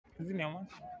Hizi ni how much?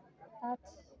 That.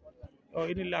 Oh,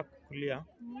 hii ni la kukulia.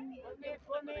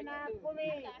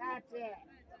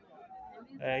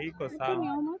 Iko Lakini sawa.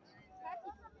 how much?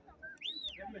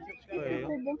 Hiyo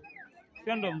Kubwa.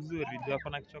 sio ndo mzuri, ndio ako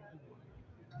na kichwa kubwa.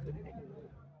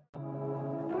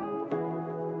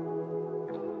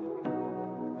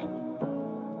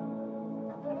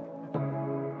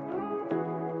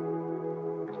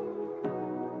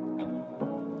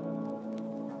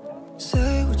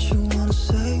 Say what you wanna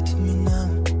say to me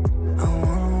now. I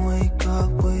wanna wake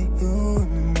up with you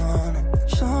in the morning.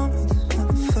 Show me there's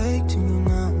nothing fake to me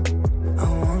now. I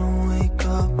wanna wake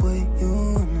up with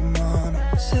you in the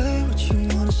morning. Say what you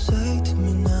wanna say to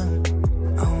me now.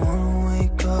 I wanna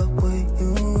wake up with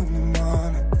you in the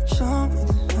morning. Show me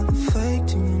there's nothing fake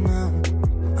to me now.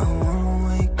 I wanna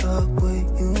wake up with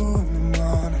you in the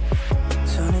morning.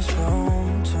 Turn this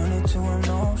room, turn it to an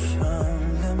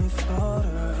ocean. Let me float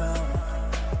around.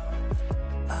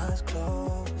 Eyes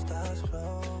closed,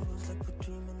 like we're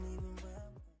dreaming even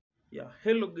when. Yeah,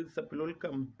 hello guys,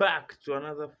 welcome back to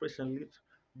another fresh and lit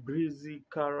Breezy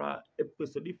Kara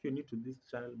episode. If you're new to this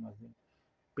channel,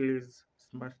 please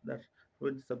smash that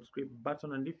red subscribe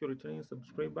button, and if you're a returning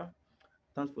subscriber,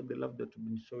 thanks for the love that you've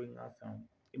been showing us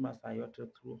imasayote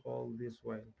through all this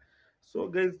while. So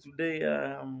guys, today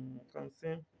can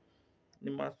see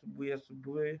ni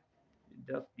asubuhi,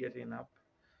 just getting up.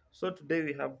 So today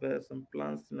we have some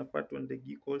plans in a part on the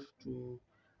Gikosh to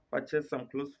purchase some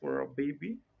clothes for our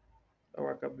baby,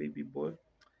 our baby boy.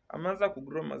 Ameanza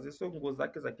kugrow mazi, so nguo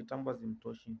zake za kitambo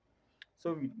hazimtoshi.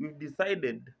 So we've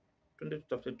decided twende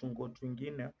tutafute tunguo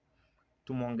twingine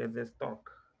tumuongeze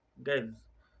stock. Guys,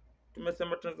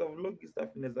 tumesema tunaweza vlog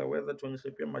stuff, inaweza weza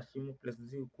tuonyeshe pia mashimu place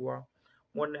zikuwa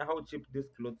muone how cheap these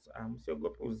clothes are.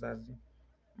 Msiogope uzazi,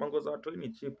 mango za watu ni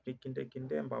cheap, ni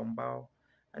kinde mbao.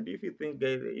 And if you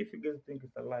guys think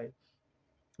it's a lie,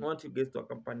 I want you guys to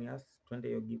accompany us twende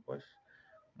hiyo Gikosh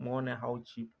muone how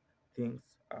cheap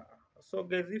things are. So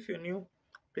guys, if you're new,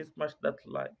 please smash that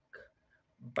like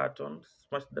button,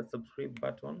 smash that subscribe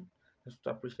button. Just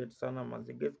appreciate sana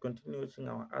mazi. Guys, continue watching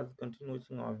our ads, continue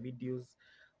watching our videos.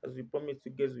 As we promise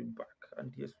you guys, we're back.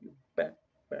 And yes, we're back.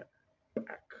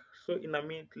 So in a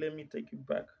minute, let me take you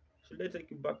back. Should I take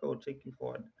you back or take you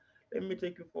forward? Let me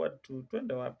take you forward to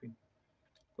twende wapi,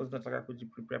 because nataka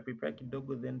kujiprepare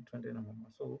kidogo, then twende na mama.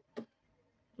 So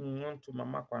one to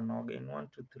mama kwa noga in 1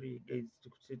 2 3 guys,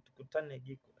 tukutane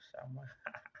Gikosh ama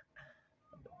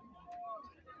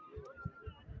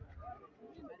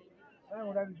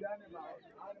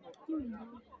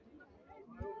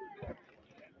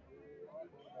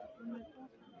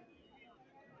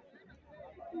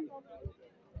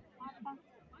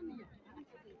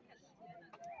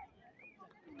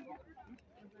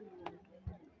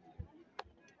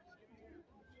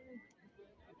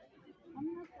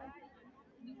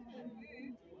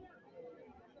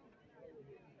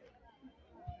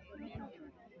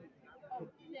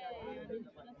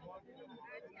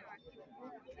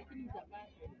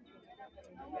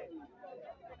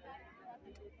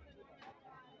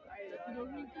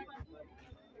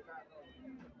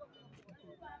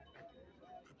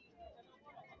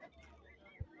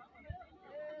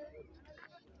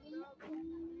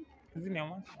hizi ni how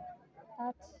much?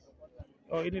 That.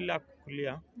 Oh, hii ni la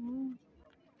kukulia. Mm.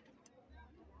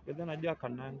 Bado najua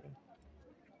kananga.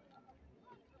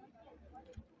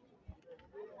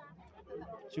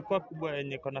 Chukua kubwa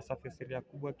yenye kona surface area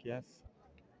kubwa kiasi.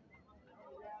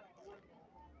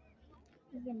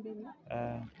 Hizi mbili.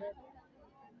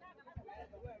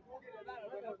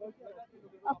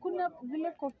 Hakuna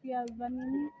zile kofia za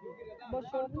nini?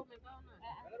 Boshori.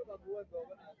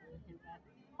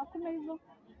 Hakuna hizo.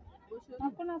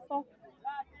 Hakuna socks.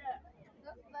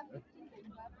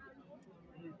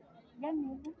 Gani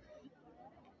hizo?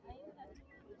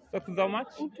 Socks za how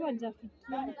much? Mtu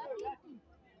hajafikia.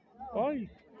 Oi,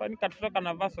 kwani katoto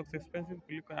kanavaa socks expensive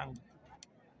kuliko yangu?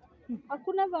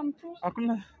 Hakuna za mtu.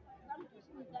 Hakuna.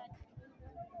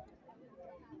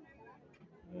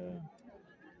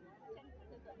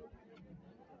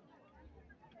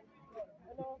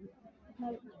 Na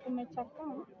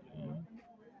umechakaa.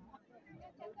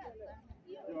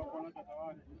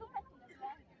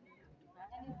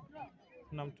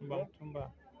 Kuna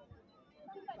mtumba.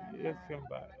 Yes, sio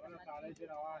mbaya.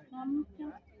 Na mpya.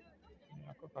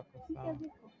 Yako kako sawa.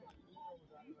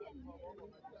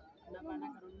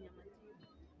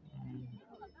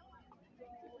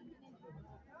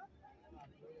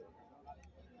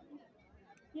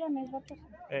 Pia naweza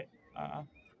tosha.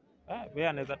 Wewe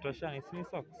anaweza tosha, ni sini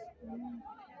socks.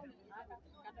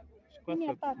 Chukua Ni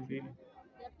ya socks tatu. mbili.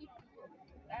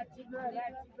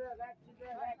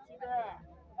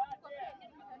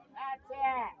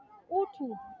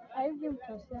 huku haizi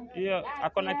mtoshea. Hiyo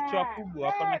ako na kichwa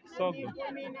kubwa, ako na kisogo.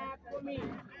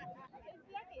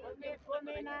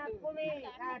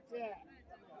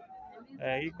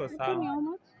 Iko Lakini sawa. how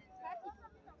much?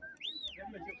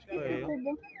 Kwa hiyo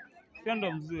Kubwa. sio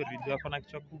ndo mzuri, ndio ako na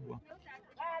kichwa kubwa.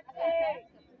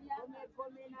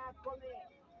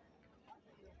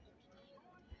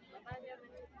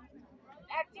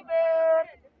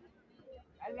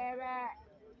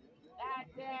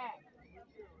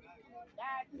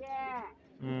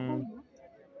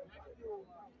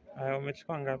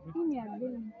 Umechukua ngapi? Hii ni ya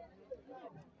bei.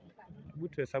 Hebu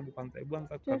tuhesabu kwanza. Hebu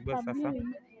anza kukagua sasa.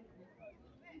 Tuhesabie.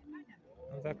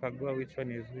 Anza kukagua which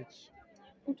one is which.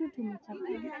 Vitu tumechagua.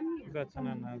 Hizo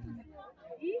achana nazo.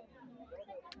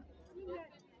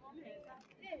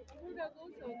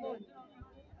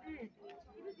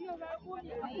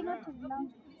 Hakuna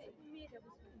tuvlangu.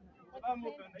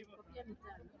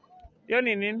 Hiyo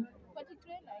ni nini?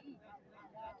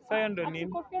 Sasa hiyo ndo Ati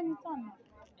nini? kofia ni tano.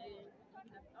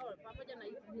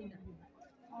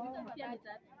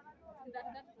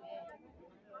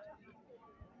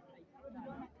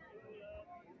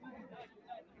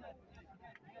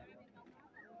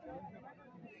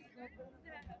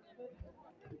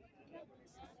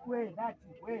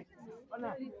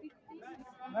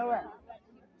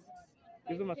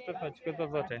 Hizo mafuta tunachukua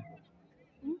zote.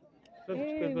 Sasa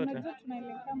tuchukue zote. Unajua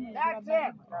tunaelekea mwezi wa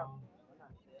baridi.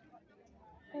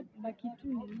 Baki tu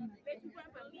ni nini?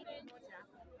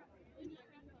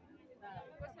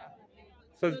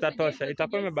 So zitatosha.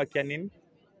 Itakuwa imebakia nini?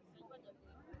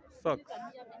 Socks.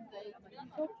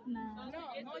 Socks na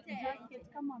jacket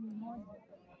kama mmoja.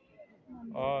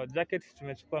 Jacket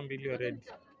tumechukua 2 already.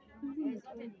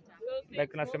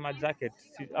 Like nasema jacket.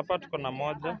 Hapa tuko na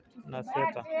moja na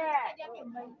sweta.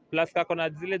 Plus kako na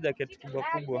zile jacket kubwa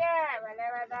kubwa.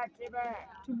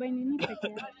 Tubai nini peke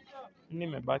yake? Nini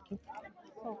imebaki?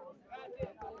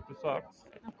 Socks.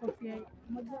 Na kofia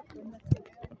moja kwenda.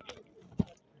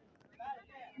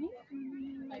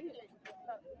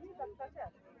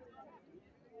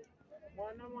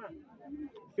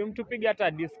 Si mtupige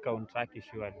hata discount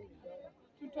akishwali.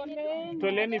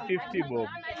 Toleni 50 bob.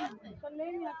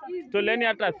 Toleni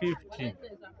hata 50.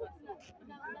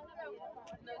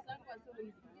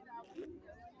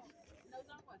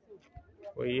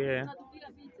 Oh yeah.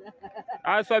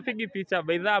 So apigi picha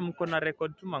by the mko na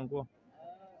record tu manguo.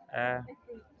 Yeah.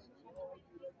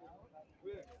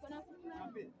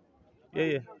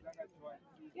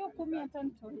 Hiyo 10 hata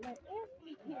nitolee.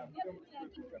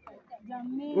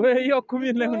 Jamani. Wewe hiyo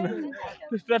 10 leo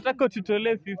tunataka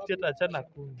tutolee 50 hata achana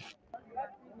 10.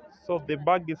 So the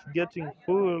bag is getting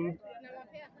full.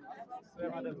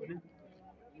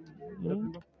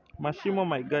 Mashimo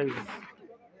my guys.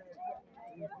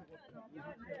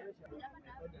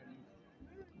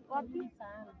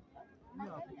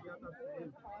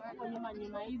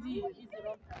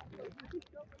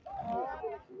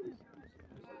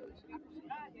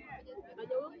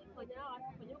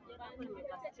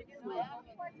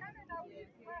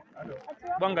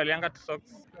 Bangalianga tu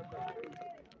socks.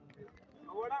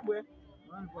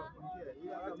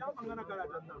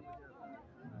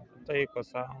 Hata iko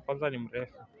sawa. Kwanza ni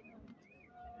mrefu.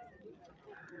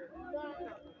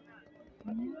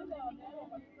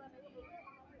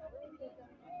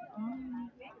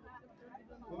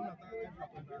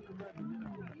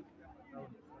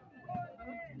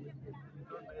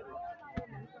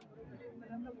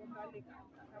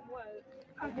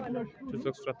 Two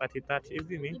socks for 30.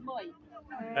 Hizi ni?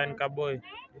 Ni kaboy.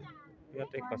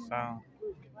 Yote iko sawa.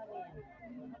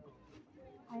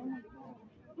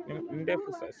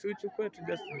 Ndefu sasa. Si uchukue tu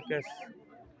just in case.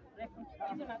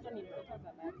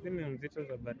 Hizi ni mzito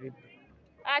za baridi.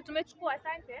 Tumechukua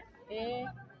asante.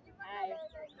 Haya.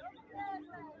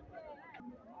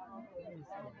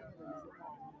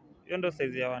 Hiyo ndo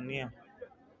size ya wania.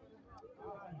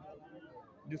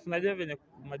 Jinsi unajua venye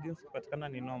majinsi kupatikana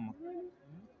ni noma.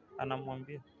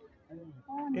 Anamwambia.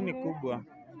 Hii ni kubwa.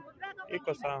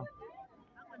 Iko sawa.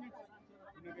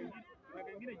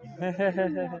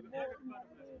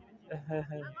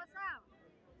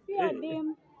 Si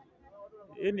adem.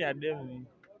 Hii ni adem.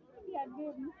 Si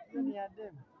adem. Ni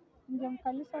adem.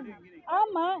 Ningemkalisha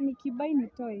ama nikibai ni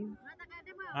toys.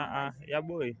 Ya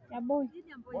boy. Ya boy.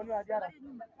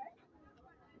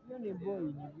 Hiyo ni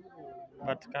boy.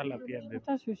 But color pia babe.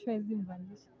 Hata shusha hizi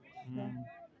mvalisha.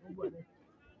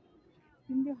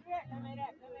 Ndio.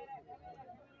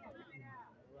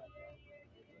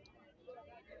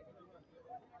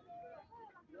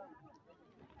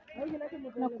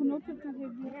 Na kuna utu tu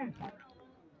hivi.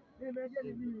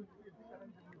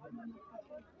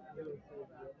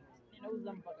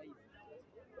 Inauza mpaka hivi.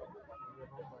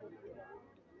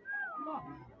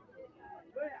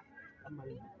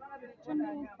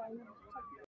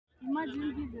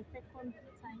 Imagine this is the second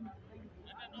time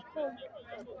because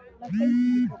the time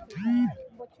tulipoteza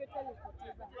bochi yote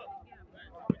alipoteza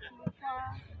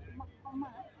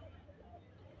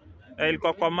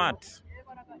Ilikuwa kwa mat.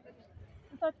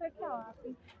 utatuwekea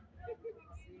wapi?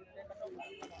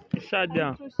 Ishaja.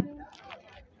 Haitoshi.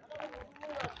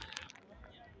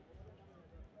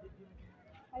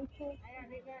 Haitoshi.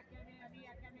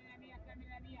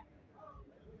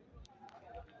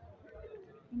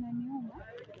 Inaniuma.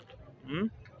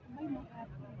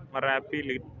 Mara ya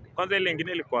pili. Kwanza ile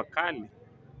ingine ilikuwa kali.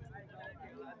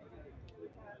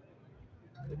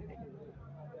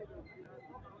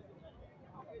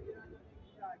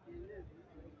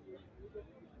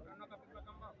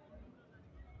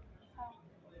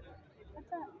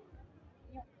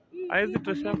 Haizi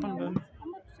tosha hapa ndani.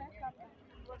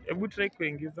 Hebu try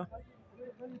kuingiza.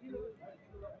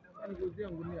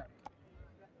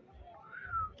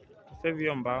 Sasa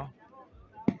hiyo mbao.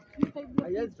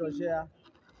 Haiwezi toshea.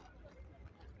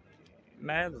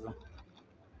 Naweza.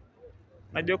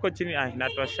 Najua uko chini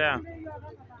inatoshea.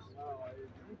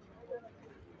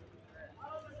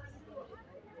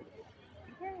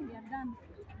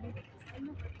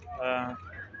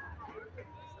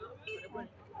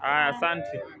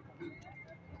 Asante.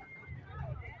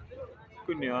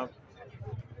 Kuni wapi?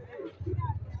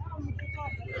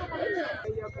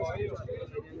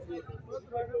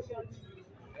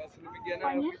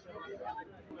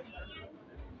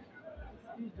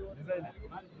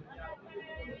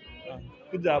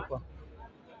 Kuja hapa.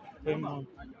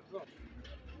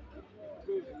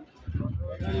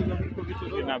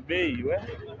 Vitu vina bei we.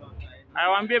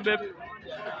 Waambie babe.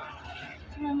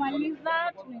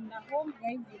 Tumemaliza, tunaenda home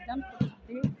guys, we're done for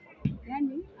today.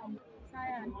 Yani I'm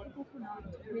tired. Kuna watu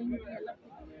wengi alafu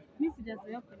mimi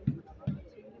sijazoea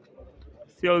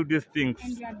See all these things.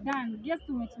 and we are done. Guess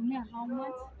tumetumia how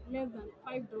much? Less than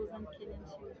 5,000 Kenyan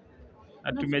shillings.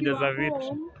 Na tumejaza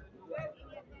vitu.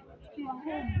 Tukiwa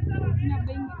home, tuna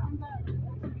bei